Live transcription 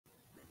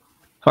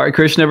Hare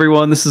Krishna,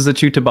 everyone. This is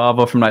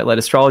acyuta-bhava from Nightlight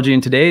Astrology,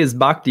 and today is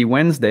Bhakti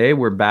Wednesday.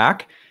 We're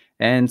back,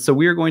 and so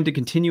we are going to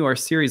continue our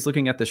series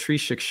looking at the Śrī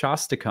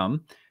Śikṣāṣṭakam,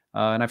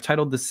 and I've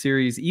titled this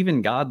series,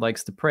 Even God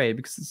Likes to Pray,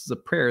 because this is a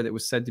prayer that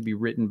was said to be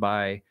written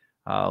by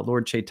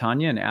Lord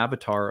Chaitanya, an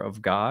avatar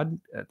of God,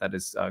 that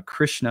is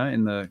Krishna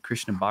in the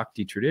Krishna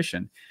Bhakti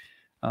tradition.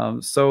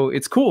 So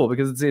it's cool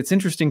because it's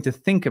interesting to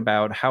think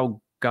about how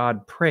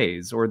God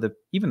prays, or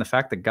even the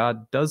fact that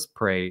God does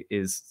pray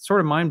is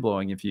sort of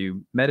mind-blowing if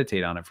you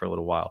meditate on it for a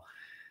little while.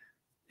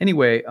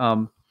 Anyway,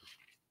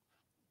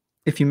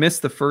 if you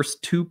missed the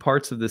first two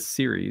parts of this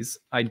series,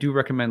 I do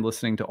recommend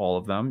listening to all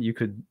of them. You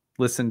could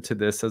listen to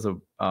this as a,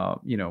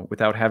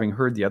 without having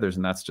heard the others,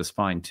 and that's just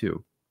fine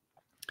too.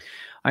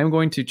 I'm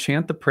going to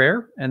chant the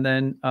prayer and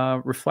then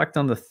reflect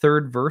on the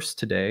third verse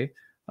today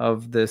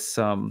of this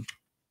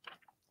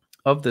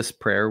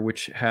prayer,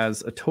 which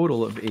has a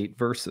total of 8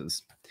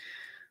 verses.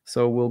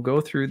 So we'll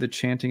go through the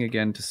chanting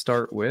again to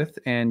start with,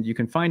 and you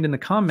can find in the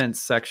comments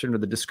section, or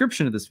the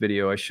description of this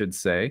video, I should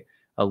say,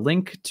 a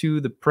link to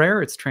the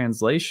prayer, its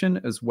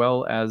translation, as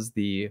well as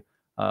the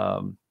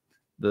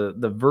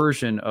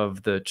version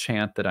of the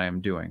chant that I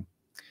am doing.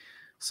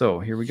 So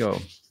here we go.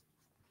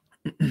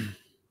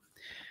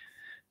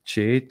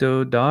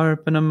 Cheto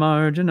darpana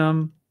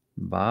marjanam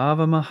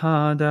bhava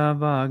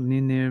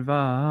mahadavagni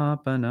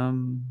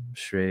nirvapanam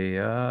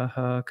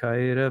shreyaha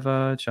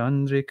kairava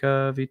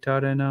chandrika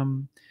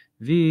vitaranam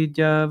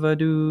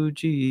vidyavadu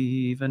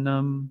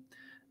jivanam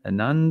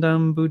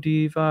anandam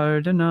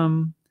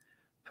buddhivardhanam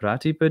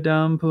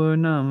pratipadam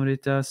purnam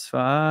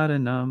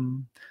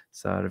ritasvaranam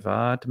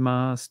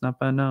sarvatma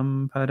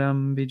snapanam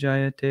param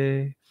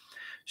vijayate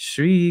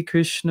Shri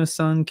Krishna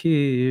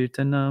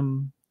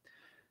Sankirtanam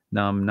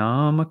Nam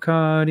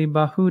Namakari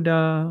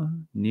Bahuda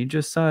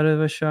Nija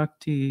Sarva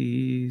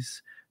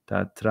Shaktis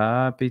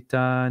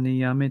Tatrapita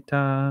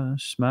Niyamita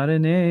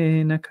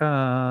Smarane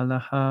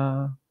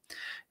Nakalaha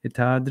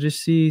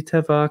Itadrisi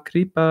Tava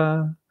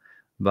Kripa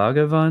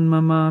Bhagavan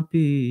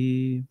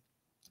Mamapi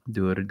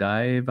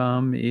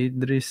Durdaivam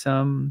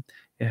Idrisam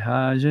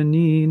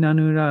Ehajani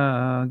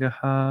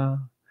Nanuragaha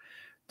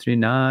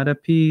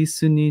Trinadapi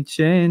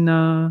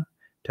Sunichena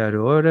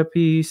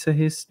Tarorapi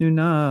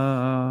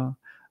Sahisnuna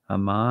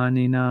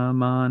Amanina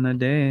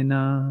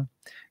manadena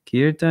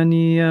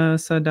kirtaniya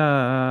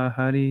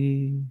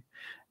sadahari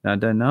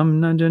nadanam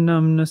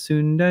nadanam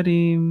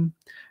nasundarim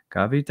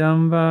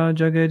kavitam va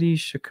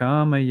jagarisha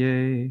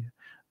kamaye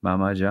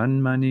mama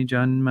janmani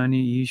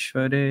janmani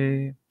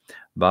ishvare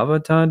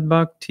bhavatad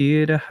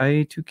bhaktira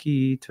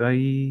haituki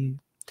tvai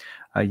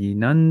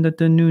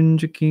ayinandata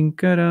nunja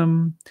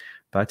kinkaram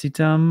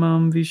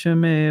patitamam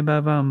vishame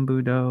bhavam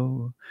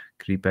buddho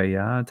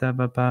kripaya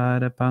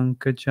tavapada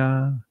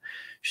pankaja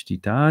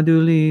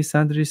Shtitaduli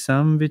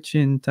sadrisam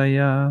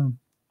vichintaya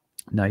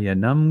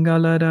Nayanam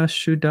galada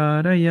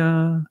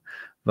shudaraya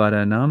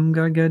Varanam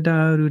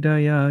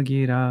gagadarudaya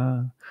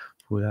gira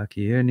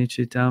Pulakir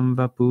nichitam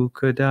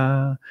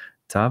vapukada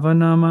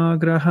Tavanama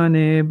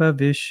grahane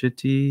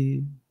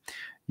bhavishyati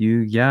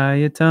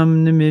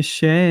Yugyayatam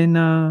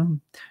nimishena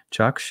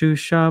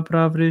Chakshusha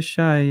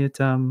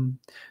pravrishayatam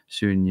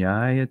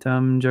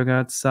Shunyayatam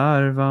jagat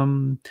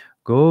sarvam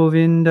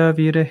Govinda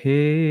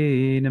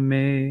virahe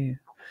name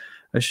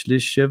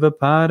Ashlishava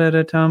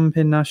pararatam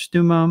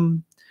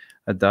pinashtumam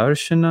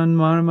Adarshanan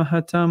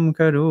marmahatam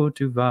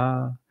karotu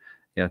va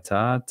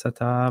Yata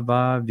tata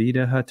va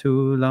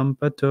vidahatu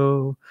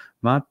lampato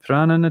Mat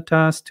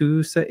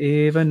prananatastu sa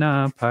eva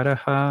na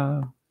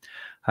paraha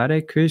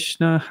Hare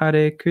Krishna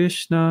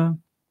Krishna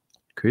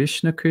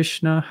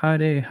Krishna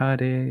Hare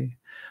Hare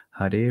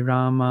Hare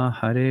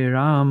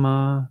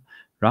Rama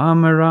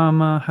Rama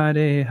Rama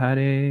Hare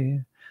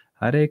Hare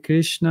Hare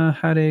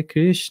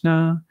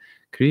Krishna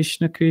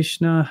Krishna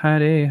Krishna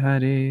Hare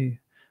Hare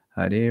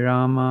Hare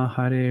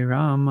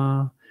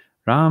Rama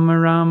Rama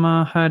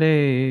Rama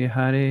Hare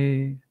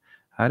Hare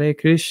Hare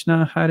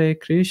Krishna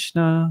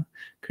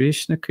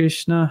Krishna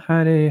Krishna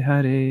Hare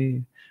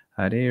Hare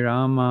Hare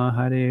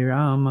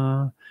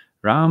Rama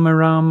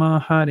Rama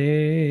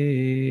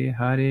Hare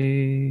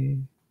Hare.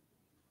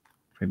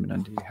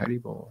 Premanandi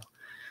Haribol.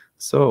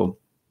 So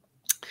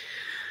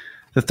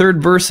the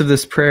third verse of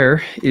this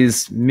prayer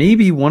is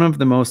maybe one of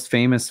the most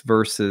famous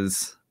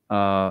verses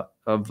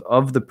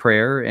of the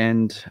prayer,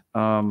 and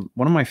one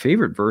of my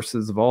favorite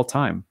verses of all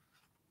time.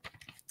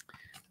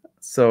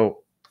 So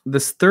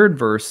this third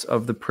verse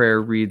of the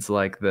prayer reads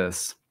like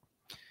this: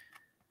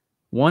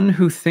 One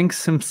who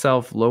thinks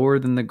himself lower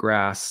than the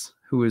grass,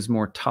 who is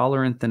more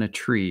tolerant than a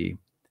tree,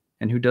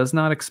 and who does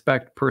not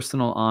expect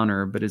personal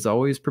honor, but is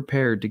always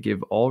prepared to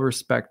give all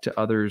respect to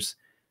others,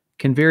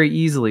 can very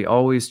easily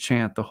always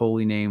chant the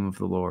holy name of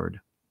the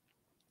Lord.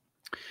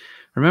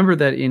 Remember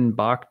that in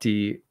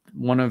Bhakti,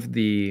 one of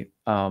the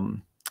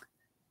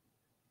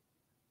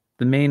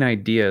main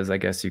ideas, I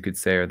guess you could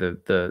say, or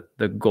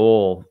the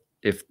goal,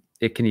 if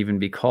it can even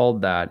be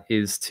called that,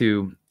 is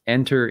to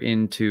enter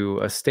into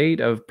a state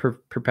of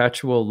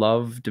perpetual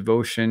love,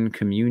 devotion,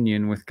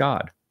 communion with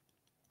God.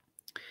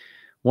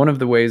 One of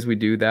the ways we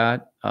do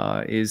that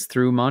is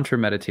through mantra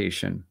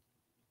meditation.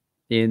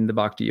 In the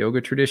Bhakti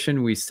Yoga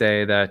tradition, we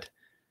say that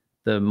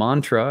the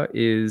mantra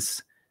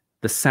is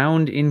the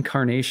sound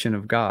incarnation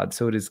of God.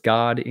 So it is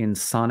God in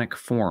sonic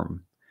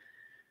form.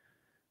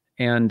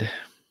 And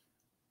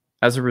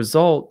as a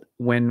result,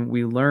 when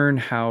we learn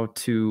how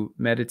to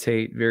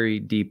meditate very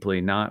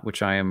deeply, not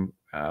which I am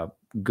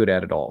good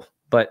at all,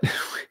 but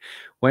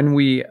when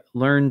we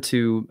learn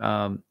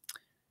to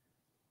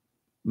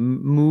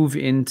move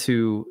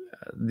into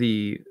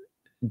the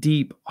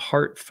deep,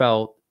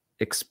 heartfelt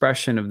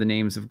expression of the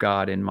names of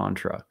God in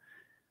mantra,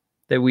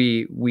 that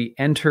we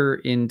enter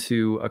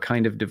into a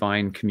kind of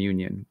divine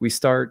communion. We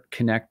start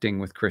connecting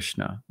with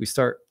Krishna. We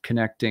start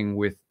connecting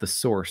with the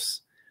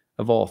source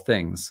of all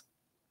things.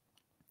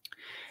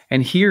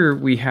 And here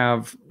we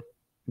have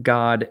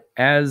God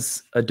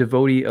as a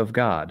devotee of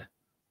God.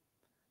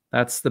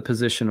 That's the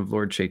position of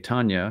Lord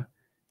Chaitanya,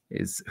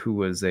 who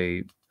was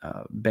a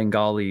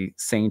Bengali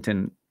saint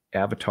and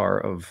avatar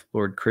of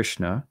Lord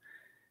Krishna,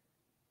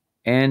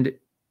 and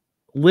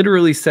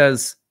literally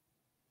says,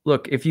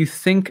 look, if you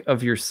think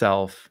of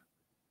yourself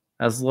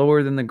as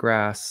lower than the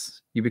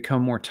grass, you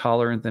become more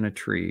tolerant than a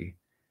tree.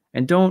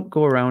 And don't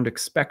go around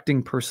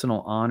expecting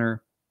personal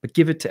honor, but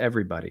give it to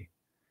everybody.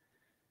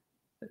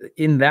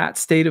 In that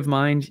state of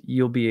mind,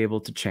 you'll be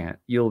able to chant.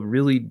 You'll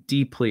really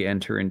deeply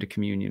enter into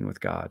communion with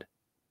God.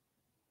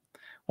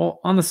 Well,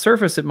 on the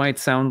surface, it might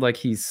sound like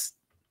he's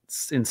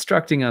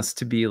instructing us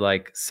to be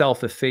like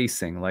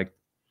self-effacing, like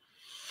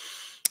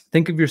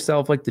think of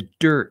yourself like the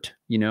dirt,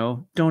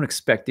 don't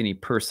expect any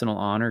personal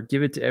honor,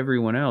 give it to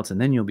everyone else, and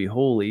then you'll be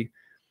holy.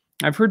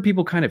 I've heard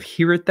people kind of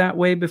hear it that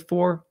way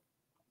before,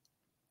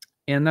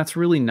 and that's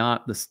really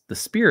not the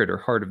spirit or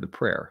heart of the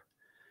prayer.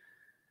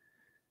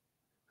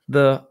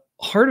 The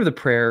heart of the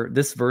prayer,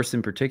 this verse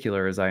in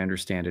particular, as I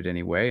understand it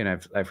anyway, and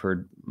I've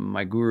heard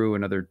my guru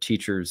and other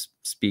teachers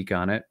speak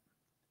on it,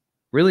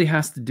 really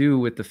has to do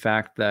with the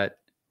fact that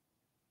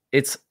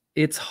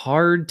it's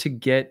hard to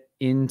get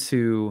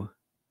into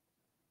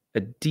a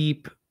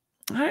deep,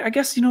 I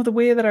guess, the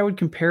way that I would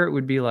compare it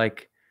would be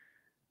like,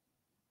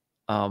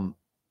 I'm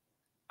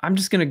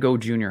just going to go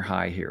junior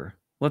high here.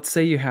 Let's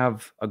say you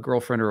have a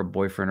girlfriend or a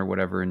boyfriend or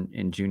whatever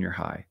in junior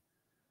high.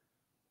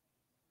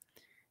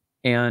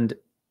 And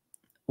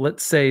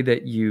let's say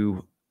that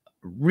you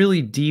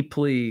really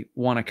deeply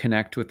want to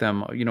connect with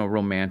them,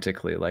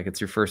 romantically, like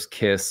it's your first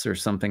kiss or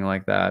something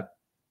like that.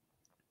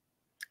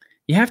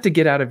 You have to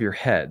get out of your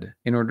head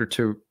in order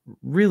to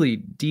really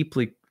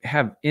deeply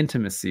have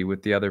intimacy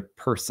with the other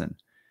person.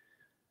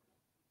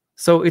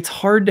 So it's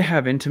hard to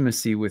have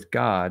intimacy with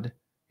God.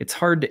 It's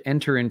hard to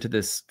enter into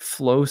this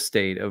flow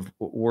state of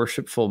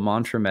worshipful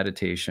mantra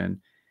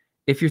meditation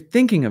if you're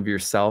thinking of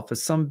yourself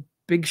as some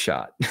big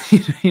shot.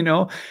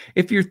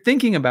 If you're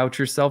thinking about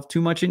yourself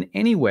too much in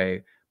any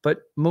way, but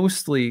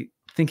mostly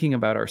thinking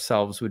about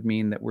ourselves would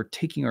mean that we're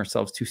taking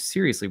ourselves too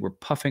seriously. We're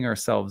puffing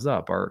ourselves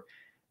up. Our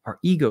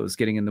ego's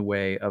getting in the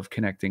way of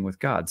connecting with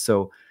God.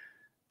 So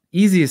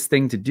easiest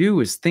thing to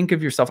do is think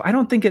of yourself. I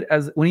don't think it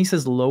as, when he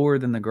says lower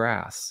than the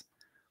grass,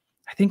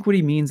 I think what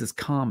he means is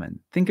common.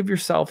 Think of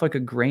yourself like a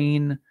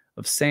grain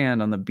of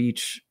sand on the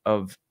beach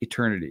of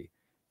eternity.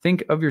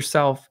 Think of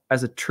yourself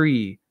as a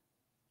tree,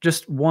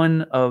 just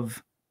one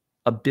of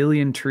a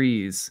billion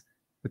trees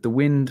with the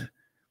wind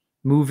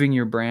moving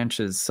your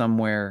branches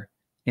somewhere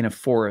in a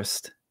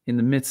forest in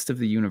the midst of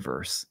the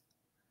universe.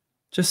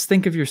 Just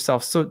think of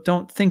yourself. So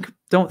don't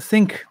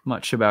think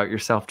much about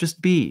yourself.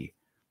 Just be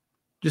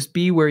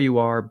where you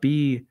are.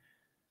 Be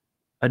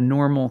a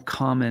normal,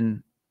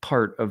 common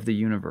part of the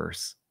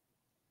universe.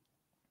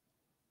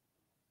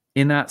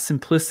 In that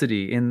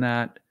simplicity, in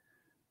that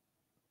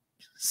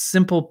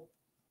simple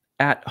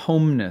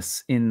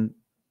at-homeness in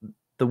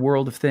the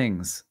world of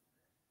things.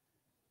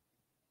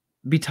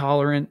 Be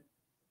tolerant.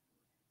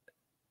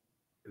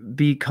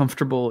 Be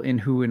comfortable in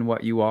who and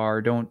what you are.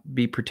 Don't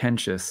be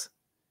pretentious.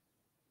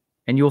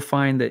 And you'll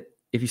find that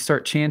if you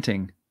start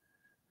chanting,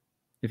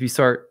 if you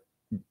start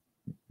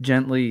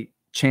gently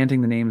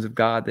chanting the names of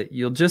God, that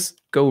you'll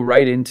just go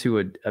right into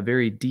a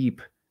very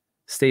deep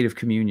state of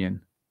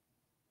communion.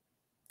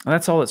 And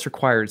that's all that's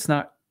required. It's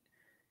not,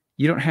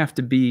 you don't have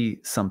to be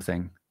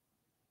something.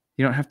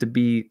 You don't have to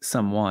be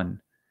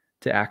someone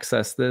to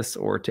access this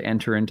or to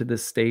enter into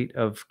this state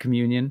of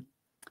communion.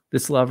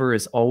 This lover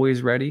is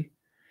always ready.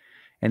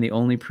 And the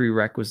only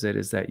prerequisite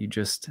is that you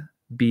just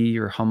be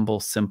your humble,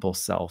 simple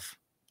self.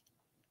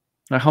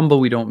 Now, humble,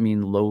 we don't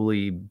mean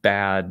lowly,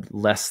 bad,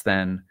 less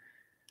than.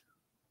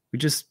 We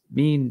just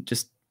mean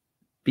just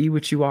be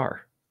what you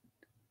are.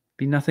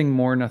 Be nothing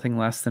more, nothing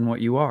less than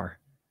what you are.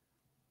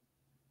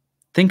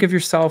 Think of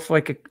yourself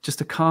like just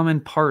a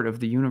common part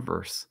of the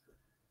universe.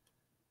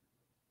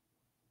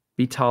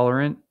 Be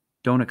tolerant.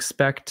 Don't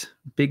expect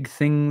big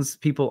things.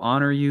 People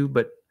honor you,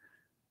 but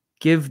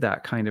give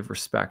that kind of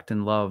respect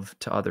and love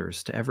to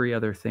others, to every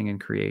other thing in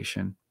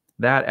creation.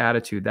 That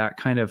attitude, that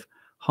kind of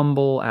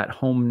humble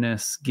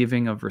at-homeness,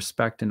 giving of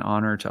respect and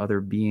honor to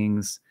other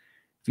beings.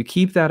 If you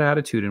keep that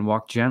attitude and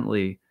walk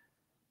gently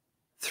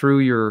through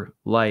your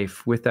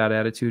life with that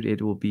attitude,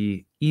 it will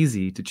be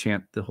easy to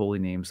chant the holy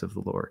names of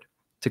the Lord,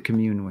 to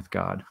commune with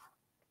God.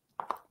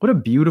 What a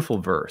beautiful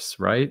verse,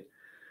 right?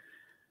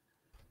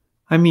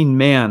 I mean,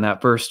 man, that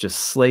verse just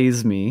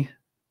slays me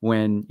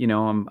when, you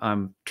know,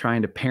 I'm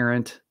trying to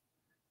parent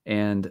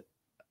and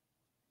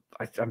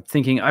I'm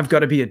thinking I've got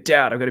to be a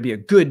dad. I've got to be a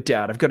good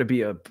dad. I've got to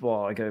be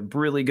like a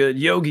really good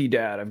yogi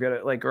dad. I've got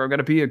to or I've got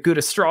to be a good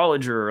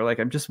astrologer, or like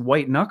I'm just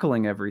white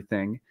knuckling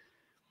everything,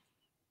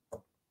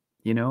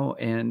 you know.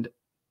 And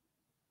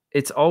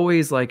it's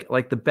always like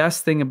the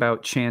best thing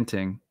about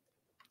chanting.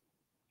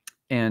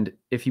 And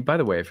if you, by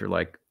the way, if you're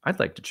like, I'd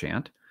like to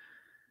chant,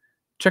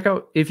 check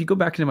out, if you go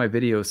back into my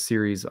video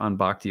series on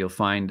Bhakti, you'll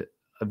find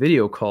a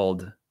video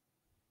called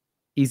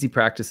Easy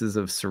Practices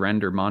of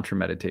Surrender Mantra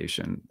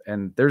Meditation.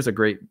 And there's a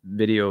great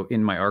video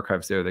in my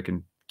archives there that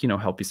can, you know,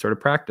 help you sort of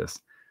practice.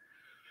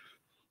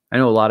 I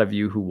know a lot of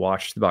you who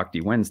watch the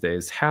Bhakti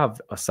Wednesdays have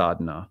a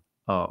sadhana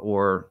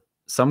or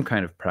some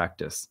kind of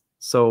practice.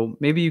 So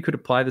maybe you could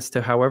apply this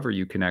to however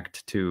you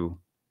connect to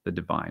the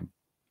divine.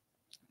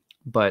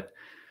 But,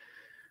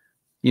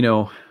 you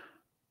know,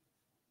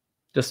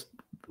 just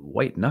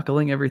white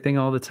knuckling everything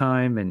all the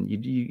time. And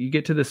you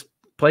get to this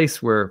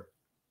place where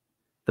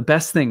the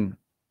best thing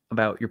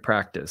about your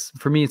practice,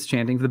 for me, it's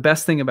chanting. The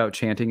best thing about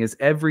chanting is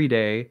every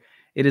day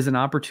it is an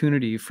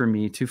opportunity for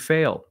me to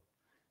fail.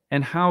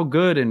 And how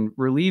good and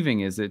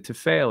relieving is it to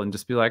fail and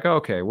just be like,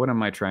 okay, what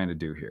am I trying to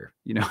do here?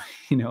 You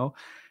know,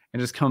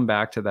 and just come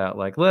back to that.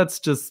 Like, let's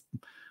just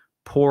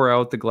pour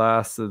out the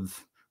glass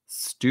of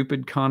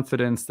stupid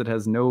confidence that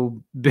has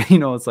no, you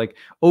know, it's like,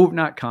 oh,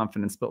 not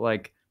confidence, but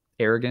like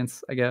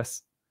arrogance, I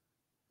guess.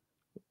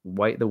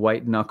 The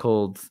white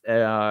knuckled,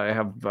 I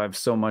have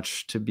so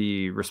much to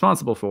be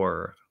responsible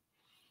for.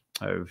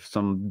 I have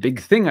some big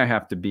thing I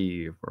have to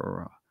be,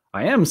 or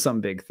I am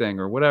some big thing,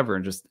 or whatever,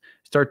 and just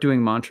start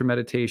doing mantra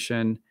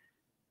meditation.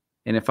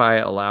 And if I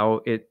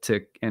allow it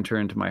to enter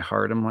into my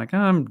heart, I'm like,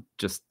 I'm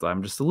just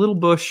a little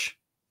bush,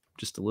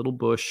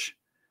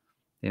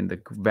 in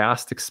the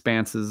vast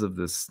expanses of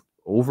this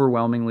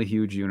overwhelmingly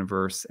huge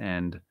universe,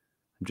 and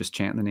I'm just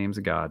chanting the names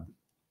of God.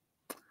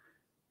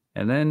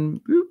 And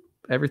then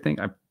everything,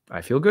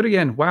 I feel good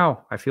again.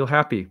 Wow, I feel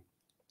happy.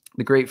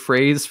 The great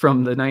phrase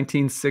from the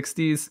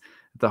 1960s,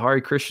 the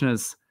Hare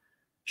Krishnas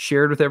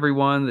shared with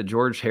everyone, that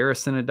George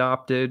Harrison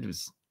adopted,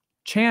 was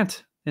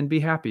chant and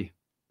be happy.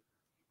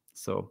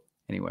 So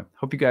anyway,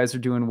 hope you guys are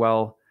doing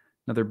well.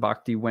 Another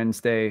Bhakti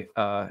Wednesday,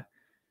 Śrī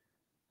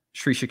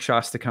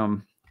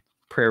Śikṣāṣṭakam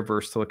prayer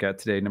verse to look at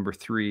today, number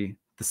 3.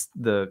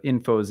 The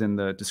info is in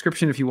the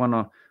description if you want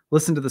to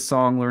listen to the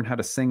song, learn how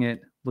to sing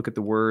it, look at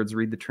the words,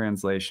 read the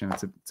translation.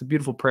 It's a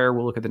beautiful prayer.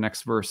 We'll look at the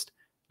next verse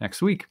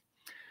next week.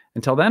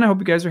 Until then, I hope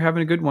you guys are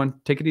having a good one.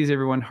 Take it easy,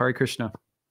 everyone. Hare Krishna.